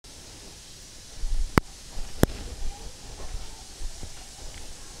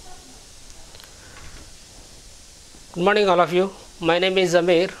Good morning all of you. My name is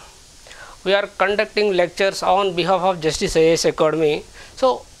Zamir. We are conducting lectures on behalf of Justice AS Academy. So,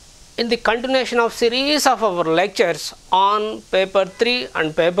 in the continuation of series of our lectures on paper 3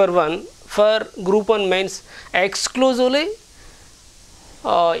 and paper 1 for group 1 mains exclusively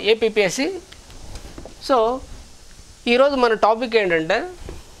APPSC. So, ఈరోజు మన topic ఏంటంటే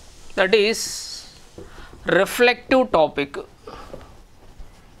that is reflective topic.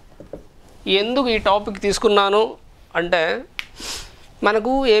 ఎందుకు ఈ topic తీసుకున్నాను అంటే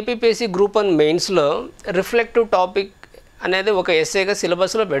మనకు APPSC group 1 మెయిన్స్లో reflective topic అనేది ఒక ఎస్ఏగా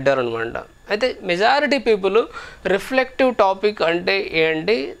సిలబస్లో పెట్టారనమాట. అయితే మెజారిటీ పీపుల్ రిఫ్లెక్టివ్ టాపిక్ అంటే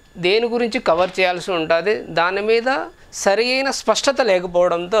ఏంటి, దేని గురించి కవర్ చేయాల్సి ఉంటుంది, దాని మీద సరైన స్పష్టత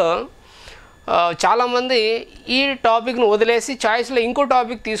లేకపోవడంతో చాలామంది ఈ టాపిక్ను వదిలేసి చాయిస్లో ఇంకో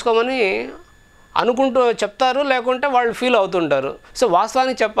టాపిక్ తీసుకోమని అనుకుంటూ చెప్తారు, లేకుంటే వాళ్ళు ఫీల్ అవుతుంటారు. సో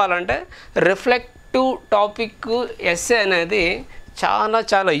వాస్తవానికి చెప్పాలంటే రిఫ్లెక్టివ్ టాపిక్ ఎస్ఏ అనేది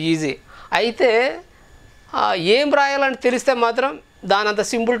చాలా ఈజీ. అయితే ఏం రాయాలని తెలిస్తే మాత్రం దానంత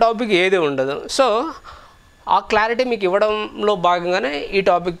సింపుల్ టాపిక్ ఏది ఉండదు. సో ఆ క్లారిటీ మీకు ఇవ్వడంలో భాగంగానే ఈ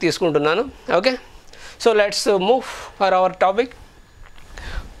టాపిక్ తీసుకుంటున్నాను. Okay, so let's move for our topic.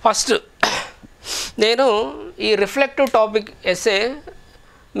 First నేను ఈ రిఫ్లెక్టివ్ టాపిక్ ఎస్ఏ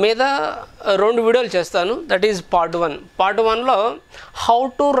మీద 2 వీడియోలు చేస్తాను. That is part 1. Part 1లో how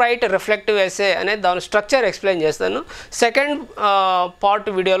to right reflective SA అనే దాని స్ట్రక్చర్ ఎక్స్ప్లెయిన్ చేస్తాను. సెకండ్ పార్ట్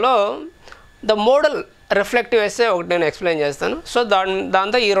వీడియోలో ద మోడల్ రిఫ్లెక్టివ్ ఎస్ఏ ఒకటి నేను ఎక్స్ప్లెయిన్ చేస్తాను. సో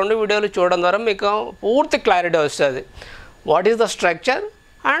దాంతో ఈ 2 వీడియోలు చూడడం ద్వారా మీకు పూర్తి క్లారిటీ వస్తుంది. What is the structure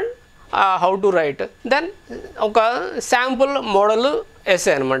and how to right, then ఒక శాంపుల్ మోడల్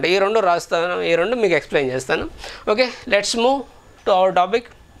ఎస్ఏ అనమాట. ఈ 2 రాస్తాను, ఈ 2 మీకు ఎక్స్ప్లెయిన్ చేస్తాను. Okay, let's move to our topic.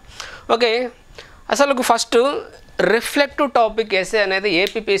 Okay, అసలు ఫస్ట్ రిఫ్లెక్టివ్ టాపిక్ ఎస్ఏ అనేది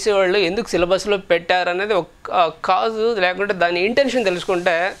ఏపీపీఎస్సీ వాళ్ళు ఎందుకు సిలబస్లో పెట్టారనేది ఒక కాజు, లేకుంటే దాని ఇంటెన్షన్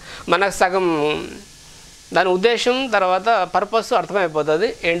తెలుసుకుంటే మనకు సగం దాని ఉద్దేశం తర్వాత పర్పస్ అర్థమైపోతుంది.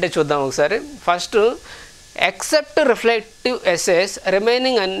 ఏంటో చూద్దాం ఒకసారి. First, except reflective essays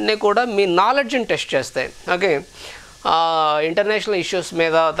remaining అన్నీ కూడా మీ నాలెడ్జ్ని టెస్ట్ చేస్తాయి. ఓకే, ఇంటర్నేషనల్ ఇష్యూస్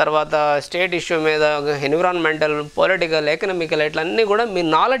మీద, తర్వాత స్టేట్ ఇష్యూ మీద, ఎన్విరాన్మెంటల్, పొలిటికల్, ఎకనామికల్, ఇట్లన్నీ కూడా మీ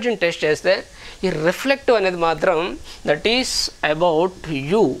నాలెడ్జ్ని టెస్ట్ చేస్తే ఈ రిఫ్లెక్టివ్ అనేది మాత్రం దట్ ఈస్ అబౌట్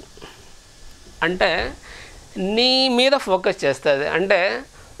యూ, అంటే నీ మీద ఫోకస్ చేస్తుంది. అంటే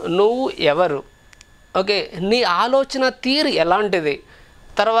నువ్వు ఎవరు, ఓకే, నీ ఆలోచన తీరు ఎలాంటిది,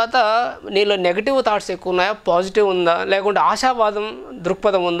 తర్వాత నీలో నెగిటివ్ థాట్స్ ఎక్కువ ఉన్నాయా, పాజిటివ్ ఉందా, లేకుంటే ఆశావాదం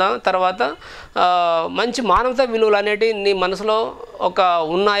దృక్పథం ఉందా, తర్వాత మంచి మానవతా విలువలు అనేటివి నీ మనసులో ఒక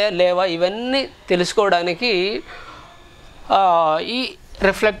ఉన్నాయా లేవా, ఇవన్నీ తెలుసుకోవడానికి ఈ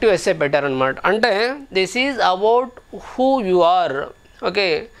రిఫ్లెక్టివ్ ఎస్సే పెట్టారనమాట. అంటే this is about who you are. Okay,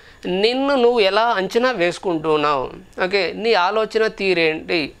 నిన్ను నువ్వు ఎలా అంచనా వేసుకుంటున్నావు, ఓకే, నీ ఆలోచన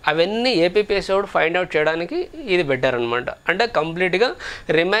తీరేంటి, అవన్నీ ఏపీపీఎస్సీ ఫైండ్ అవుట్ చేయడానికి ఇది పెట్టారనమాట. అంటే కంప్లీట్గా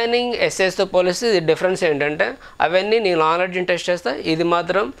రిమైనింగ్ ఎస్ఏస్తో పోలిస్తే ఇది డిఫరెన్స్ ఏంటంటే అవన్నీ నీ నాలెడ్జ్ని టెస్ట్ చేస్తా, ఇది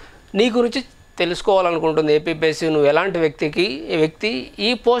మాత్రం నీ గురించి తెలుసుకోవాలనుకుంటుంది ఏపీపీఎస్సీ. నువ్వు ఎలాంటి వ్యక్తి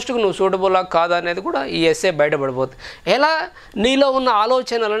ఈ పోస్టుకు నువ్వు సూటబుల్లా కాదా అనేది కూడా ఈ ఎస్ఏ బయటపడిపోతుంది. ఎలా నీలో ఉన్న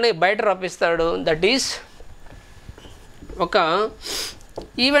ఆలోచనలని బయట రప్పిస్తాడు, దట్ ఈస్ ఒక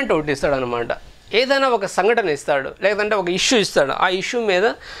ఈవెంట్ ఒకటి ఇస్తాడు అనమాట. ఏదైనా ఒక సంఘటన ఇస్తాడు, లేదంటే ఒక ఇష్యూ ఇస్తాడు. ఆ ఇష్యూ మీద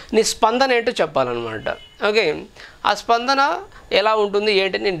నీ స్పందన ఏంటో చెప్పాలన్నమాట. ఓకే, ఆ స్పందన ఎలా ఉంటుంది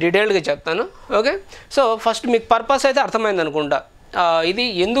ఏంటి నేను డీటెయిల్డ్గా చెప్తాను. ఓకే, సో ఫస్ట్ మీకు పర్పస్ అయితే అర్థమైంది అనుకుంటా, ఇది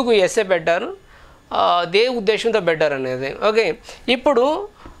ఎందుకు ఎస్ఏ పెట్టారు, దే ఉద్దేశంతో పెట్టారు అనేది. ఓకే, ఇప్పుడు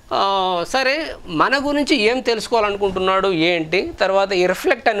సరే మన గురించి ఏం తెలుసుకోవాలనుకుంటున్నాడు ఏంటి, తర్వాత ఈ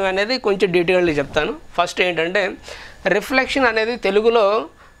రిఫ్లెక్ట్ అనేది కొంచెం డీటెయిల్గా చెప్తాను. ఫస్ట్ ఏంటంటే రిఫ్లెక్షన్ అనేది తెలుగులో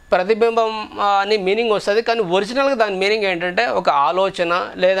ప్రతిబింబం అని మీనింగ్ వస్తుంది, కానీ ఒరిజినల్గా దాని మీనింగ్ ఏంటంటే ఒక ఆలోచన,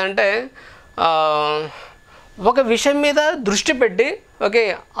 లేదంటే ఒక విషయం మీద దృష్టి పెట్టి, ఓకే,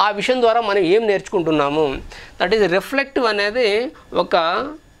 ఆ విషయం ద్వారా మనం ఏం నేర్చుకుంటున్నాము. దట్ ఈజ్ రిఫ్లెక్టివ్ అనేది ఒక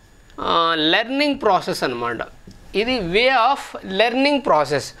లెర్నింగ్ ప్రాసెస్ అనమాట. ఇది వే ఆఫ్ లెర్నింగ్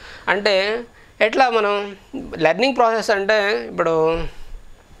ప్రాసెస్. అంటే ఎట్లా మనం లెర్నింగ్ ప్రాసెస్ అంటే ఇప్పుడు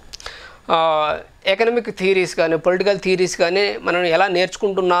ఎకనామిక్ థియరీస్ కానీ, పొలిటికల్ థియరీస్ కానీ మనం ఎలా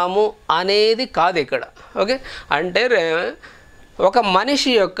నేర్చుకుంటున్నాము అనేది కాదు ఇక్కడ. ఓకే, అంటే ఒక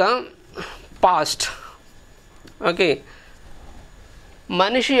మనిషి యొక్క పాస్ట్, ఓకే,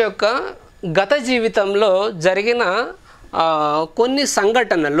 మనిషి యొక్క గత జీవితంలో జరిగిన కొన్ని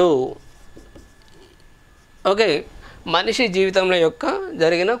సంఘటనలు, ఓకే, మనిషి జీవితంలో యొక్క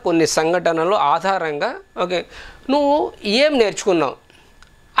జరిగిన కొన్ని సంఘటనలు ఆధారంగా, ఓకే, నువ్వు ఏం నేర్చుకున్నావు,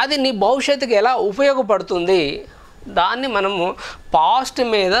 అది నీ భవిష్యత్తుకి ఎలా ఉపయోగపడుతుంది దాన్ని మనము పాస్ట్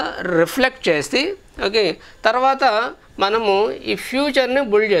మీద రిఫ్లెక్ట్ చేసి ఓకే తర్వాత మనము ఈ ఫ్యూచర్ని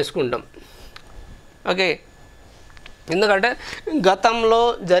బిల్డ్ చేసుకుంటాం. ఓకే, ఎందుకంటే గతంలో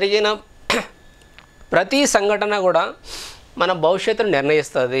జరిగిన ప్రతి సంఘటన కూడా మన భవిష్యత్తును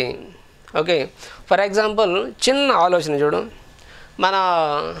నిర్ణయిస్తుంది. ఓకే, ఫర్ ఎగ్జాంపుల్ చిన్న ఆలోచన చూడు, మన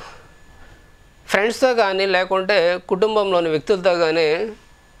ఫ్రెండ్స్తో కానీ లేకుంటే కుటుంబంలోని వ్యక్తులతో కానీ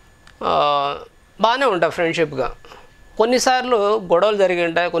బాగానే ఉంటాం ఫ్రెండ్షిప్గా. కొన్నిసార్లు గొడవలు జరిగి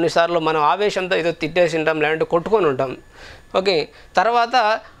ఉంటాయి, కొన్నిసార్లు మనం ఆవేశంతో ఏదో తిట్టేసి ఉంటాం, లేదంటే కొట్టుకొని ఉంటాం. ఓకే, తర్వాత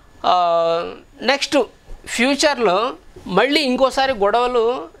నెక్స్ట్ ఫ్యూచర్లో మళ్ళీ ఇంకోసారి గొడవలు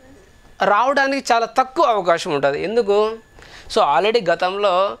రావడానికి చాలా తక్కువ అవకాశం ఉంటుంది. ఎందుకు? సో ఆల్రెడీ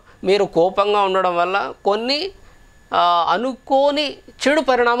గతంలో మీరు కోపంగా ఉండడం వల్ల కొన్ని అనుకోని చెడు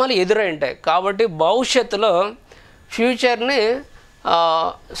పరిణామాలు ఎదురై ఉంటాయి. కాబట్టి భవిష్యత్తులో ఫ్యూచర్ని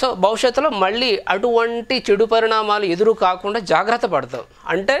భవిష్యత్తులో మళ్ళీ అటువంటి చెడు పరిణామాలు ఎదురు కాకుండా జాగ్రత్త పడతాం.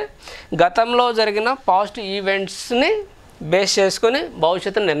 అంటే గతంలో జరిగిన పాజిటివ్ ఈవెంట్స్ని బేస్ చేసుకొని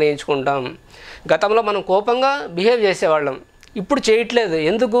భవిష్యత్తును నిర్ణయించుకుంటాం. గతంలో మనం కోపంగా బిహేవ్ చేసేవాళ్ళం, ఇప్పుడు చేయట్లేదు.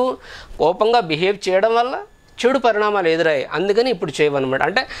 ఎందుకు? కోపంగా బిహేవ్ చేయడం వల్ల చెడు పరిణామాలు ఎదురయ్యాయి, అందుకని ఇప్పుడు చేయమన్నమాట.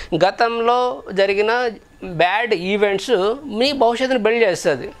 అంటే గతంలో జరిగిన బ్యాడ్ ఈవెంట్స్ మీ భవిష్యత్తుని బిల్డ్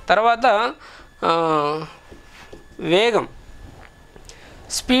చేస్తుంది. తర్వాత వేగం,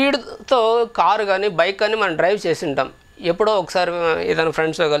 స్పీడ్తో కారు కానీ బైక్ కానీ మనం డ్రైవ్ చేసి ఉంటాం. ఎప్పుడో ఒకసారి ఏదైనా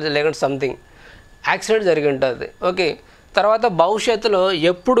ఫ్రెండ్స్తో కలిసి లేకుంటే సంథింగ్ యాక్సిడెంట్ జరిగి ఉంటుంది. ఓకే, తర్వాత భవిష్యత్తులో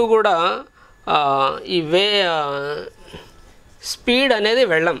ఎప్పుడు కూడా ఈ స్పీడ్ అనేది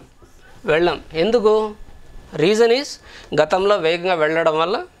వెళ్ళం. ఎందుకు? రీజన్ ఈజ్ గతంలో వేగంగా వెళ్ళడం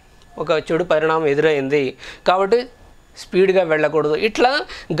వల్ల ఒక చెడు పరిణామం ఎదురైంది, కాబట్టి స్పీడ్గా వెళ్ళకూడదు. ఇట్లా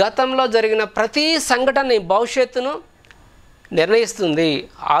గతంలో జరిగిన ప్రతి సంఘటన భవిష్యత్తును నిర్ణయిస్తుంది.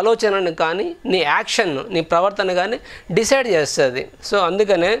 ఆలోచనను కానీ నీ యాక్షన్ను, నీ ప్రవర్తన కానీ డిసైడ్ చేస్తుంది. సో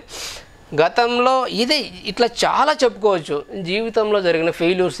అందుకనే గతంలో ఇట్లా చాలా చెప్పుకోవచ్చు. జీవితంలో జరిగిన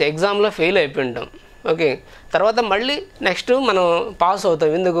ఫెయిల్యూర్స్, ఎగ్జామ్లో ఫెయిల్ అయిపోయింటాం. ఓకే, తర్వాత మళ్ళీ నెక్స్ట్ మనం పాస్ అవుతాం.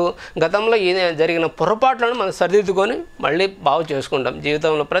 ఎందుకు? గతంలో జరిగిన పొరపాట్లను మనం సరిదిద్దుకొని మళ్ళీ బాగు చేసుకుంటాం.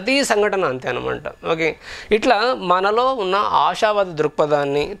 జీవితంలో ప్రతి సంఘటన అంతే అనమాట. ఓకే, ఇట్లా మనలో ఉన్న ఆశావాద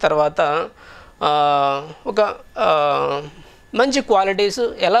దృక్పథాన్ని, తర్వాత ఒక మంచి క్వాలిటీస్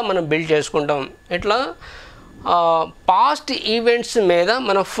ఎలా మనం బిల్డ్ చేసుకుంటాం, ఇట్లా పాస్ట్ ఈవెంట్స్ మీద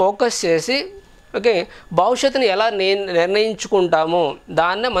మనం ఫోకస్ చేసి ఓకే భవిష్యత్తుని ఎలా నిర్ణయించుకుంటామో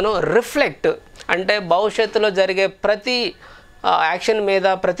దాన్నే మనం రిఫ్లెక్ట్, అంటే భవిష్యత్తులో జరిగే ప్రతి యాక్షన్ మీద,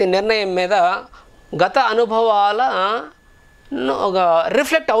 ప్రతి నిర్ణయం మీద గత అనుభవాల ఒక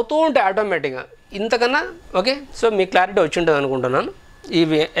రిఫ్లెక్ట్ అవుతూ ఉంటాయి ఆటోమేటిక్గా. ఇంతకన్నా ఓకే, సో మీ క్లారిటీ వచ్చి ఉంటుంది అనుకుంటున్నాను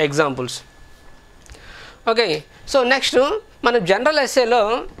ఇవి ఎగ్జాంపుల్స్. ఓకే, సో నెక్స్ట్ మనం జనరల్ ఎస్సేలో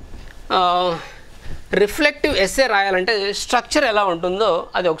రిఫ్లెక్టివ్ ఎస్సే రాయాలంటే స్ట్రక్చర్ ఎలా ఉంటుందో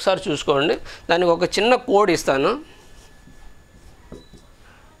అది ఒకసారి చూసుకోండి. దానికి ఒక చిన్న కోడ్ ఇస్తాను,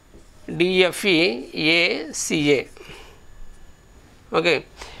 DFE-ACA. ఓకే,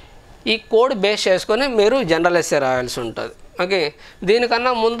 ఈ కోడ్ బేస్ చేసుకొని మీరు జనరల్ ఎస్సే రాయాల్సి ఉంటుంది. ఓకే,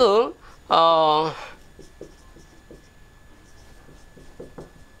 దీనికన్నా ముందు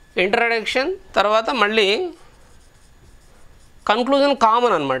ఇంట్రడక్షన్, తర్వాత మళ్ళీ కన్క్లూజన్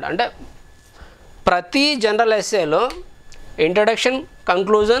కామన్ అనమాట. అంటే ప్రతి జనరల్ ఎస్సేలో ఇంట్రడక్షన్,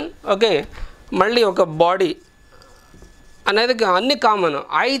 కన్క్లూజన్, ఓకే మళ్ళీ ఒక బాడీ అనేది అన్ని కామన్.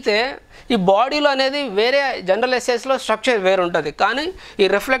 అయితే ఈ బాడీలో అనేది వేరే జనరల్ ఎస్సేస్లో స్ట్రక్చర్ వేరు ఉంటుంది, కానీ ఈ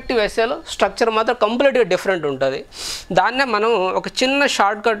రిఫ్లెక్టివ్ ఎస్సేలో స్ట్రక్చర్ మాత్రం కంప్లీట్గా డిఫరెంట్ ఉంటుంది. దాన్నే మనం ఒక చిన్న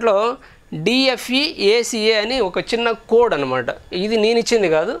షార్ట్కట్లో DFE-ACA అని ఒక చిన్న కోడ్ అనమాట. ఇది నేను ఇచ్చింది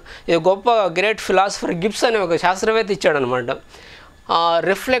కాదు, ఇది గొప్ప గ్రేట్ ఫిలాసఫర్ గిబ్స్ అనే ఒక శాస్త్రవేత్త ఇచ్చాడనమాట.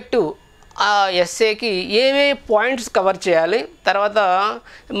 రిఫ్లెక్టివ్ ఎస్సేకి ఏవే పాయింట్స్ కవర్ చేయాలి, తర్వాత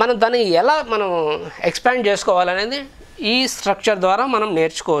మనం దాన్ని ఎలా మనం ఎక్స్పాండ్ చేసుకోవాలనేది ఈ స్ట్రక్చర్ ద్వారా మనం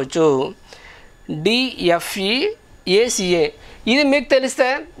నేర్చుకోవచ్చు. DFE-ACA ఇది మీకు తెలిస్తే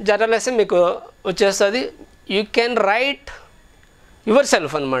జనరల్ ఎస్సే మీకు వచ్చేస్తుంది. You can write your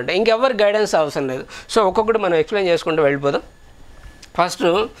self అనమాట, ఇంకెవరి గైడెన్స్ అవసరం లేదు. సో ఒక్కొక్కటి మనం ఎక్స్ప్లెయిన్ చేసుకుంటూ వెళ్ళిపోదాం. ఫస్ట్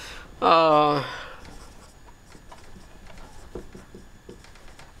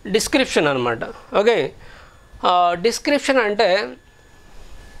డిస్క్రిప్షన్ అనమాట. ఓకే, డిస్క్రిప్షన్ అంటే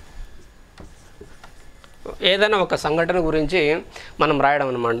ఏదైనా ఒక సంఘటన గురించి మనం రాయడం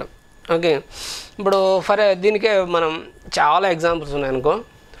అనమాట. ఓకే, ఇప్పుడు దీనికే మనం చాలా ఎగ్జాంపుల్స్ ఉన్నాయనుకో.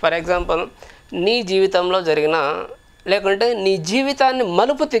 ఫర్ ఎగ్జాంపుల్, నీ జీవితంలో జరిగిన లేకుంటే నీ జీవితాన్ని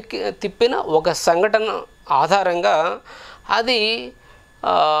మలుపు తిప్పిన ఒక సంఘటన ఆధారంగా అది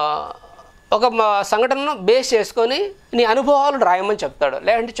ఒక సంఘటనను బేస్ చేసుకొని నీ అనుభవాలు రాయమని చెప్తాడు,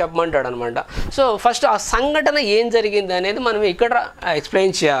 లేదంటే చెప్పమంటాడు అనమాట. సో ఫస్ట్ ఆ సంఘటన ఏం జరిగింది అనేది మనం ఇక్కడ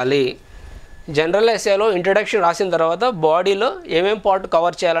ఎక్స్ప్లెయిన్ చేయాలి. జనరల్ ఎస్ఏలో ఇంట్రడక్షన్ రాసిన తర్వాత బాడీలో ఏమేం పార్ట్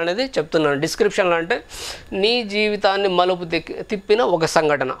కవర్ చేయాలనేది చెప్తున్నాను. డిస్క్రిప్షన్లో అంటే నీ జీవితాన్ని మలుపు తిప్పిన ఒక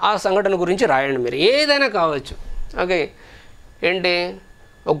సంఘటన, ఆ సంఘటన గురించి రాయండి. మీరు ఏదైనా కావచ్చు. ఓకే, ఏంటి,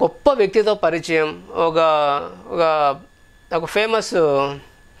 ఒక గొప్ప వ్యక్తితో పరిచయం, ఒక ఫేమస్,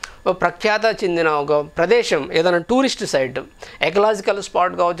 ఒక ప్రఖ్యాత చెందిన ఒక ప్రదేశం, ఏదైనా టూరిస్ట్ సైట్, ఎకలాజికల్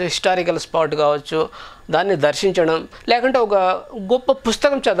స్పాట్ కావచ్చు, హిస్టారికల్ స్పాట్ కావచ్చు, దాన్ని దర్శించడం, లేకుంటే ఒక గొప్ప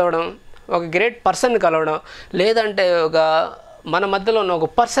పుస్తకం చదవడం, ఒక గ్రేట్ పర్సన్ని కలవడం, లేదంటే మన మధ్యలో ఉన్న ఒక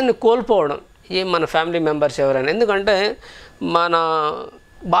పర్సన్ని కోల్పోవడం, మన ఫ్యామిలీ మెంబర్స్ ఎవరైనా. ఎందుకంటే మన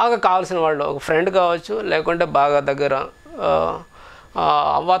బాగా కావాల్సిన వాళ్ళు, ఒక ఫ్రెండ్ కావచ్చు, లేకుంటే బాగా దగ్గర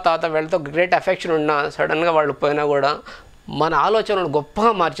అవ్వ తాత వీళ్ళతో గ్రేట్ అఫెక్షన్ ఉన్నా సడన్గా వాళ్ళు పోయినా కూడా మన ఆలోచనలు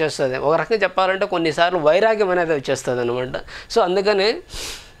గొప్పగా మార్చేస్తుంది. ఒక రకంగా చెప్పాలంటే కొన్నిసార్లు వైరాగ్యం అనేది వచ్చేస్తుంది అనమాట. సో అందుకనే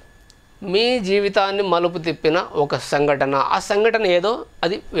మీ జీవితాన్ని మలుపు తిప్పిన ఒక సంఘటన, ఆ సంఘటన ఏదో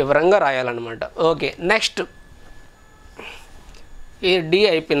అది వివరంగా రాయాలన్నమాట. ఓకే, నెక్స్ట్ ఈ డి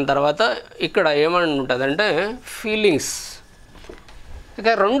అయిపోయిన తర్వాత ఇక్కడ ఏమని ఉంటుందంటే ఫీలింగ్స్. ఇక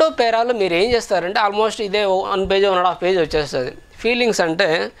రెండో పేరాలు మీరు ఏం చేస్తారంటే ఆల్మోస్ట్ ఇదే 1 పేజ్ 1.5 పేజ్ వచ్చేస్తుంది. ఫీలింగ్స్ అంటే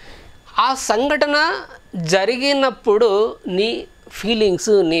ఆ సంఘటన జరిగినప్పుడు నీ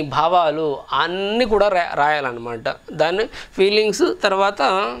ఫీలింగ్స్, నీ భావాలు అన్నీ కూడా రాయాలన్నమాట. దాన్ని ఫీలింగ్స్ తర్వాత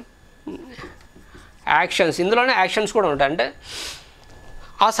యాక్షన్స్, ఇందులోనే యాక్షన్స్ కూడా ఉంటాయి. అంటే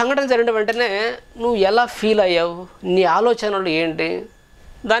ఆ సంఘటన జరిగిన వెంటనే నువ్వు ఎలా ఫీల్ అయ్యావు, నీ ఆలోచనలు ఏంటి,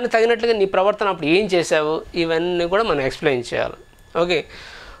 దానికి తగినట్లుగా నీ ప్రవర్తన అప్పుడు ఏం చేసావు, ఇవన్నీ కూడా మనం ఎక్స్ప్లెయిన్ చేయాలి. ఓకే,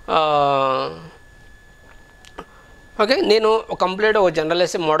 ఓకే, నేను కంప్లీట్ ఒక జనరల్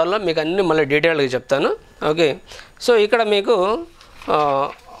ఎస్ఏ మోడల్లో మీకు అన్నీ మళ్ళీ డీటెయిల్గా చెప్తాను. ఓకే, సో ఇక్కడ మీకు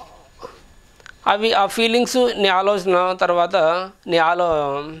ఆ ఫీలింగ్స్, నీ ఆలోచన, తర్వాత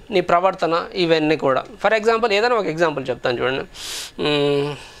నీ ప్రవర్తన, ఇవన్నీ కూడా. ఫర్ ఎగ్జాంపుల్ ఏదైనా ఒక ఎగ్జాంపుల్ చెప్తాను చూడండి.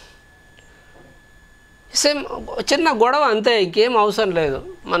 సేమ్ చిన్న గొడవ అంతే, ఇంకేం అవసరం లేదు.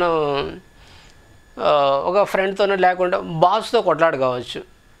 మనం ఒక ఫ్రెండ్తోనే లేకుండా బాస్తో కొట్లాడు కావచ్చు,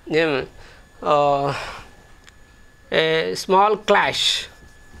 ఏ స్మాల్ క్లాష్,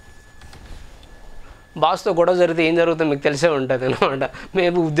 బాస్తో గొడవ జరిగితే ఏం జరుగుతుందో మీకు తెలిసే ఉంటుంది అనమాట.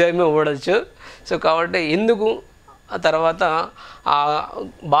 మేము ఉద్యోగమే ఇవ్వడచ్చు. సో కాబట్టి ఎందుకు ఆ తర్వాత ఆ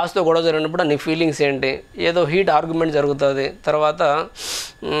బాస్తో గొడవ జరిగినప్పుడు నీ ఫీలింగ్స్ ఏంటి, ఏదో హీట్ ఆర్గ్యుమెంట్ జరుగుతుంది, తర్వాత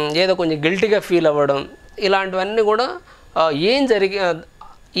ఏదో కొంచెం గిల్టీగా ఫీల్ అవ్వడం, ఇలాంటివన్నీ కూడా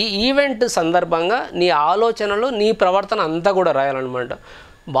ఈ ఈవెంట్ సందర్భంగా నీ ఆలోచనలు, నీ ప్రవర్తన అంతా కూడా రాయాలన్నమాట.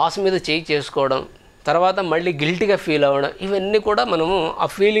 బాస్ మీద చేయి చేసుకోవడం, తర్వాత మళ్ళీ గిల్టీగా ఫీల్ అవ్వడం, ఇవన్నీ కూడా మనము ఆ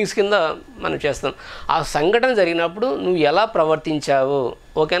ఫీలింగ్స్ కింద మనం చేస్తాం. ఆ సంఘటన జరిగినప్పుడు నువ్వు ఎలా ప్రవర్తించావు.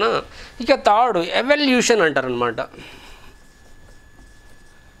 ఓకేనా. ఇక థర్డ్ ఎవాల్యుయేషన్ అంటారనమాట.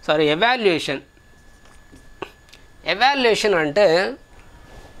 ఎవాల్యుయేషన్ అంటే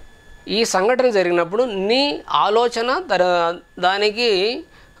ఈ సంఘటన జరిగినప్పుడు నీ ఆలోచన, దానికి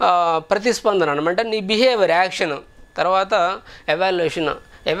ప్రతిస్పందన అనమాట, నీ బిహేవియర్, యాక్షన్. తర్వాత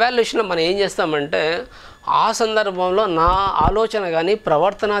ఎవాల్యుయేషన్ మనం ఏం చేస్తామంటే ఆ సందర్భంలో నా ఆలోచన కానీ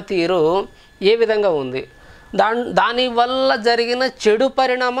ప్రవర్తన తీరు ఏ విధంగా ఉంది, దానివల్ల జరిగిన చెడు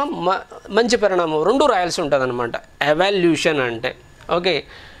పరిణామం, మంచి పరిణామం రెండు రాయాల్సి ఉంటుంది అనమాట ఎవాల్యుయేషన్ అంటే. ఓకే,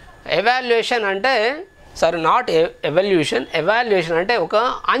 ఎవాల్యుయేషన్ అంటే నాట్ ఎవాల్యుయేషన్ అంటే ఒక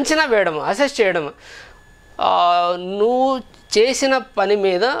అంచనా వేయడం, అసెస్ చేయడం. నువ్వు చేసిన పని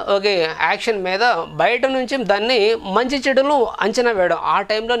మీద, ఓకే, యాక్షన్ మీద బయట నుంచి దాన్ని మంచి చెడులు అంచనా వేయడం. ఆ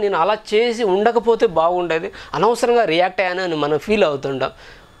టైంలో నేను అలా చేసి ఉండకపోతే బాగుండేది, అనవసరంగా రియాక్ట్ అయ్యాను అని మనం ఫీల్ అవుతుంటాం.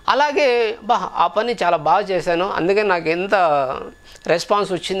 అలాగే ఆ పని చాలా బాగా చేశాను, అందుకే నాకు ఎంత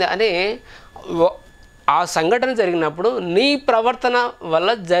రెస్పాన్స్ వచ్చింది అని ఆ సంఘటన జరిగినప్పుడు నీ ప్రవర్తన వల్ల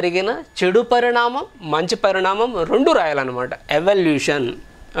జరిగిన చెడు పరిణామం, మంచి పరిణామం రెండు రాయాలన్నమాట ఎవాల్యుయేషన్.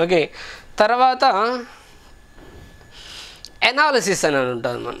 ఓకే, తర్వాత ఎనాలిసిస్ అని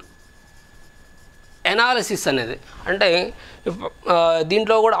ఉంటుంది. మనం ఎనాలిసిస్ అనేది అంటే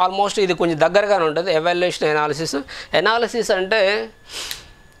దీంట్లో కూడా ఆల్మోస్ట్ ఇది కొంచెం దగ్గరగానే ఉంటుంది. ఎవాల్యుయేషన్, ఎనాలిసిస్ అంటే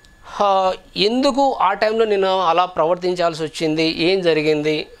ఎందుకు ఆ టైంలో నేను అలా ప్రవర్తించాల్సి వచ్చింది, ఏం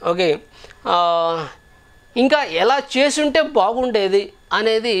జరిగింది, ఓకే, ఇంకా ఎలా చేసుంటే బాగుండేది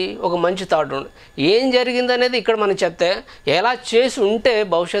అనేది ఒక మంచి థాట్ ఉంది. ఏం జరిగింది అనేది ఇక్కడ మనం చెప్తే ఎలా చేసి ఉంటే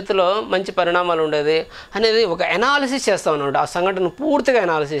భవిష్యత్తులో మంచి పరిణామాలు ఉండేది అనేది ఒక ఎనాలిసిస్ చేస్తాం అన్నమాట. ఆ సంఘటన పూర్తిగా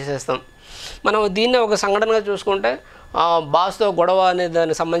ఎనాలిసిస్ చేస్తాం. మనం దీన్నే ఒక సంఘటనగా చూసుకుంటే బాస్తో గొడవ అనే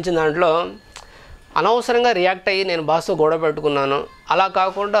దానికి సంబంధించిన దాంట్లో అనవసరంగా రియాక్ట్ అయ్యి నేను బాస్తో గొడవ పెట్టుకున్నాను, అలా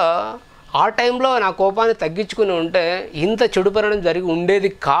కాకుండా ఆ టైంలో నా కోపాన్ని తగ్గించుకుని ఉంటే ఇంత చెడు పరిణామం జరిగి ఉండేది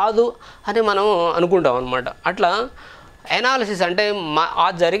కాదు అని మనం అనుకుంటాం అనమాట. అట్లా ఎనాలిసిస్ అంటే ఆ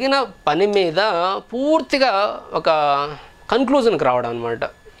జరిగిన పని మీద పూర్తిగా ఒక కన్క్లూజన్కి రావడం అనమాట.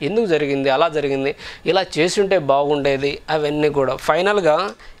 ఎందుకు జరిగింది, అలా జరిగింది, ఇలా చేస్తుంటే బాగుండేది, అవన్నీ కూడా ఫైనల్గా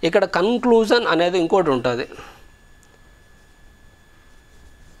ఇక్కడ కన్క్లూజన్ అనేది ఇంకోటి ఉంటుంది.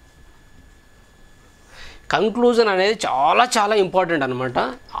 కన్క్లూజన్ అనేది చాలా చాలా ఇంపార్టెంట్ అనమాట.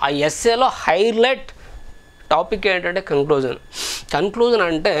 ఆ ఎస్సేలో హైలైట్ టాపిక్ ఏంటంటే కన్క్లూజన్. కన్క్లూజన్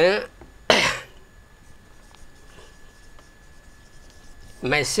అంటే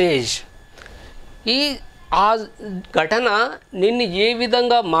మెసేజ్. ఆ ఘటన నిన్ను ఏ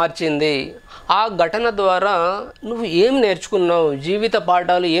విధంగా మార్చింది, ఆ ఘటన ద్వారా నువ్వు ఏం నేర్చుకున్నావు, జీవిత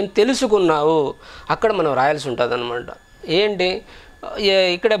పాఠాలు ఏం తెలుసుకున్నావు, అక్కడ మనం రాయాల్సి ఉంటుంది అనమాట. ఏంటి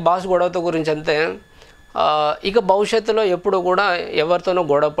ఇక్కడే బాస్ గొడవతో గురించి అంతే. ఇక భవిష్యత్తులో ఎప్పుడు కూడా ఎవరితోనూ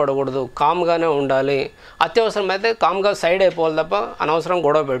గొడవ పడకూడదు, కామ్గానే ఉండాలి, అత్యవసరమైతే కామ్గా సైడ్ అయిపోవాలి తప్ప అనవసరం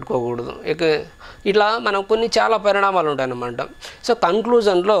గొడవ పెట్టుకోకూడదు. ఇక ఇట్లా మనం కొన్ని చాలా పరిణామాలు ఉంటాయన్నమాట. సో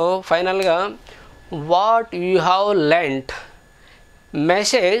కన్క్లూజన్లో ఫైనల్గా what you have learned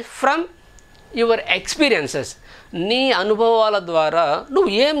message from your experiences. నీ అనుభవాల ద్వారా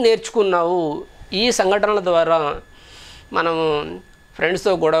నువ్వు ఏం నేర్చుకున్నావు. ఈ సంఘటనల ద్వారా మనము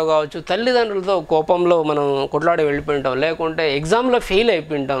ఫ్రెండ్స్తో గొడవ కావచ్చు, తల్లిదండ్రులతో కోపంలో మనం కొట్లాడి వెళ్ళిపోయింటాం, లేకుంటే ఎగ్జామ్లో ఫెయిల్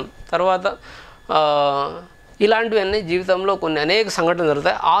అయిపోయింటాం, తర్వాత ఇలాంటివన్నీ జీవితంలో కొన్ని అనేక సంఘటనలు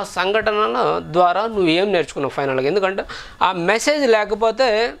జరుగుతాయి. ఆ సంఘటనల ద్వారా నువ్వు ఏం నేర్చుకున్నావు ఫైనల్గా. ఎందుకంటే ఆ మెసేజ్ లేకపోతే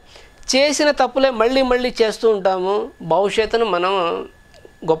చేసిన తప్పులే మళ్ళీ మళ్ళీ చేస్తూ ఉంటాము, భవిష్యత్తును మనం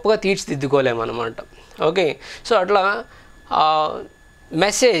గొప్పగా తీర్చిదిద్దుకోలేమన్నమాట. ఓకే, సో అట్లా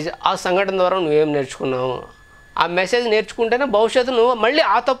మెసేజ్, ఆ సంఘటన ద్వారా నువ్వేం నేర్చుకున్నావు, ఆ మెసేజ్ నేర్చుకుంటేనే భవిష్యత్తు నువ్వు మళ్ళీ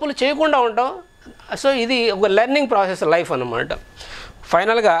ఆ తప్పులు చేయకుండా ఉంటావు. సో ఇది ఒక లెర్నింగ్ ప్రాసెస్ లైఫ్ అన్నమాట.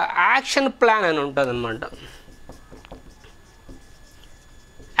 ఫైనల్గా యాక్షన్ ప్లాన్ అని ఉంటుంది అన్నమాట.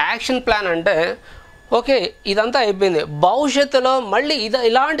 యాక్షన్ ప్లాన్ అంటే ఓకే ఇదంతా అయిపోయింది, భవిష్యత్తులో మళ్ళీ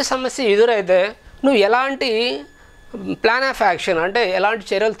ఇలాంటి సమస్య ఎదురైతే నువ్వు ఎలాంటి ప్లాన్ ఆఫ్ యాక్షన్ అంటే ఎలాంటి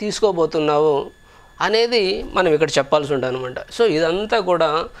చర్యలు తీసుకోబోతున్నావు అనేది మనం ఇక్కడ చెప్పాల్సి ఉంటుంది అనమాట. సో ఇదంతా కూడా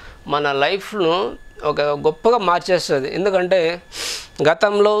మన లైఫ్ను ఒక గొప్పగా మార్చేస్తుంది. ఎందుకంటే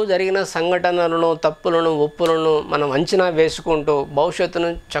గతంలో జరిగిన సంఘటనలను, తప్పులను, ఒప్పులను మనం అంచనా వేసుకుంటూ భవిష్యత్తును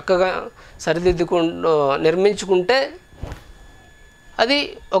చక్కగా సరిదిద్దుకుంటూ నిర్మించుకుంటే అది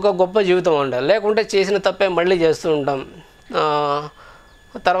ఒక గొప్ప జీవితం ఉండాలి. లేకుంటే చేసిన తప్పే మళ్ళీ చేస్తూ ఉంటాం,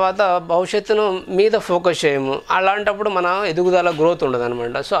 తర్వాత భవిష్యత్తును మీద ఫోకస్ చేయము. అలాంటప్పుడు మన ఎదుగుదల గ్రోత్ ఉండదు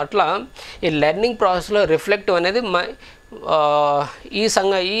అనమాట. సో అట్లా ఈ లెర్నింగ్ ప్రాసెస్లో రిఫ్లెక్టివ్ అనేది ఈ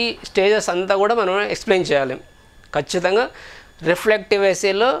స్టేజెస్ అంతా కూడా మనం ఎక్స్ప్లెయిన్ చేయాలి ఖచ్చితంగా. రిఫ్లెక్టివ్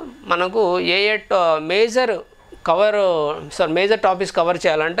ఎస్సేలో మనకు మేజర్ టాపిక్స్ కవర్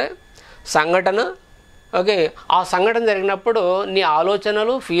చేయాలంటే సంఘటన, ఓకే, ఆ సంఘటన జరిగినప్పుడు నీ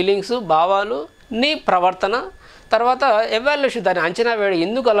ఆలోచనలు, ఫీలింగ్స్, భావాలు, నీ ప్రవర్తన, తర్వాత ఎవాల్యుయేషన్, దాన్ని అంచనా వేయడం,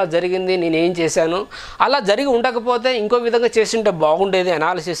 ఎందుకు అలా జరిగింది, నేను ఏం చేశాను, అలా జరిగి ఉండకపోతే ఇంకో విధంగా చేస్తుంటే బాగుండేది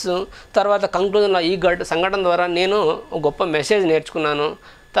అనాలిసిస్, తర్వాత కంక్లూజన్లో ఈ సంఘటన ద్వారా నేను గొప్ప మెసేజ్ నేర్చుకున్నాను,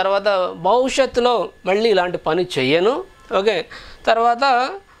 తర్వాత భవిష్యత్తులో మళ్ళీ ఇలాంటి పని చెయ్యను, ఓకే, తర్వాత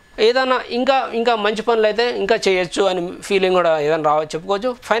ఏదైనా ఇంకా మంచి పనులు అయితే ఇంకా చేయొచ్చు అని ఫీలింగ్ కూడా ఏదైనా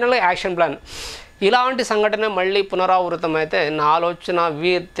చెప్పుకోవచ్చు. ఫైనల్గా యాక్షన్ ప్లాన్, ఇలాంటి సంఘటన మళ్ళీ పునరావృతం అయితే నా ఆలోచన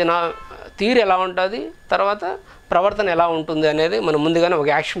తీరు ఎలా ఉంటుంది, తర్వాత ప్రవర్తన ఎలా ఉంటుంది అనేది మనం ముందుగానే ఒక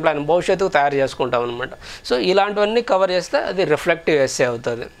యాక్షన్ ప్లాన్ భవిష్యత్తుకు తయారు చేసుకుంటాం అనమాట. సో ఇలాంటివన్నీ కవర్ చేస్తే అది రిఫ్లెక్టివ్ ఎస్సే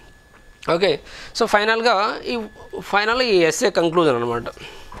అవుతుంది. ఓకే, సో ఫైనల్గా ఈ ఎస్సే కంక్లూజన్ అనమాట.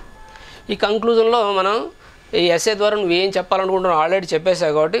 ఈ కంక్లూజన్లో మనం ఈ ఎస్సే ద్వారా నువ్వు ఏం చెప్పాలనుకుంటున్నావు ఆల్రెడీ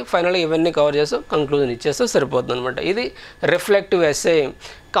చెప్పేసావు కాబట్టి ఫైనల్గా ఇవన్నీ కవర్ చేస్తూ కంక్లూజన్ ఇచ్చేస్తే సరిపోతుంది అనమాట. ఇది రిఫ్లెక్టివ్ ఎస్సే,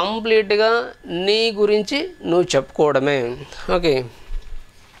 కంప్లీట్గా నీ గురించి నువ్వు చెప్పుకోవడమే. ఓకే,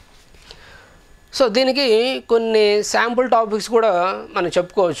 సో దీనికి కొన్ని శాంపుల్ టాపిక్స్ కూడా మనం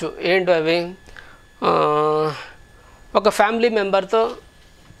చెప్పుకోవచ్చు. ఏంటి అవి? ఒక ఫ్యామిలీ మెంబర్తో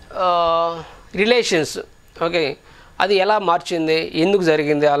రిలేషన్స్, ఓకే, అది ఎలా మార్చింది, ఎందుకు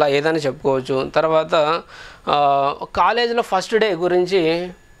జరిగింది, అలా ఏదైనా చెప్పుకోవచ్చు. తర్వాత కాలేజీలో ఫస్ట్ డే గురించి,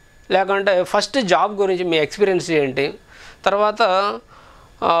 లేకుంటే ఫస్ట్ జాబ్ గురించి మీ ఎక్స్పీరియన్స్ ఏంటి, తర్వాత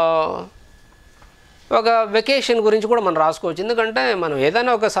ఒక వెకేషన్ గురించి కూడా మనం రాసుకోవచ్చు. ఎందుకంటే మనం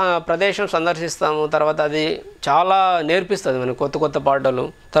ఏదైనా ఒక ప్రదేశం సందర్శిస్తాము, తర్వాత అది చాలా నేర్పిస్తుంది మనకు కొత్త కొత్త పాటలు,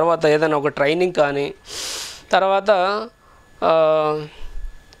 తర్వాత ఏదైనా ఒక ట్రైనింగ్ కానీ, తర్వాత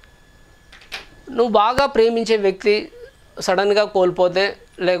నువ్వు బాగా ప్రేమించే వ్యక్తి సడన్గా కోల్పోతే,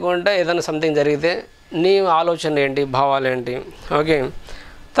 లేకుంటే ఏదైనా సంథింగ్ జరిగితే నీ ఆలోచన ఏంటి, భావాలు ఏంటి, ఓకే,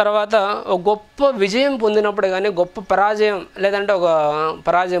 తర్వాత ఒక గొప్ప విజయం పొందినప్పుడు కానీ గొప్ప పరాజయం లేదంటే ఒక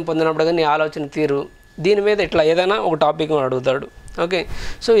పరాజయం పొందినప్పుడు కానీ ఆలోచన తీరు దీని మీద ఇట్లా ఏదైనా ఒక టాపిక్ అడుగుతాడు. ఓకే,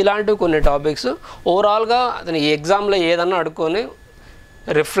 సో ఇలాంటివి కొన్ని టాపిక్స్ ఓవరాల్గా అతను ఈ ఎగ్జామ్లో ఏదన్నా అడుక్కొని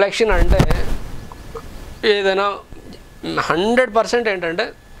రిఫ్లెక్షన్ అంటే ఏదైనా 100% ఏంటంటే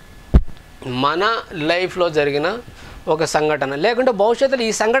మన లైఫ్లో జరిగిన ఒక సంఘటన, లేకుంటే భవిష్యత్తులో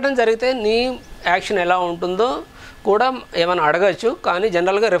ఈ సంఘటన జరిగితే నీ యాక్షన్ ఎలా ఉంటుందో కూడా ఏమైనా అడగచ్చు. కానీ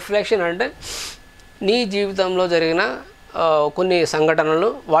జనరల్గా రిఫ్లెక్షన్ అంటే నీ జీవితంలో జరిగిన కొన్ని సంఘటనలు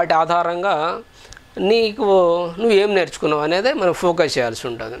వాటి ఆధారంగా నువ్వు ఏం నేర్చుకున్నావు అనేది మనం ఫోకస్ చేయాల్సి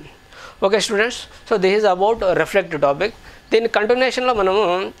ఉంటుంది. Okay students, so this is about reflective topic. దీని కంటిన్యూషన్లో మనము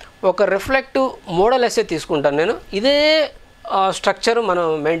ఒక రిఫ్లెక్టివ్ మోడల్ ఎస్సే తీసుకుంటాను నేను. ఇదే స్ట్రక్చర్ మనం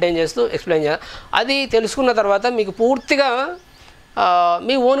మెయింటైన్ చేస్తూ ఎక్స్ప్లెయిన్ చేయాలి. అది తెలుసుకున్న తర్వాత మీకు పూర్తిగా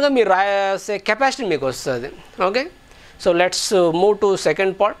మీ ఓన్గా మీరు రాసే కెపాసిటీ మీకు వస్తుంది. Okay, so let's move to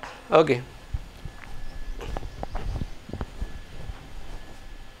second part. Okay.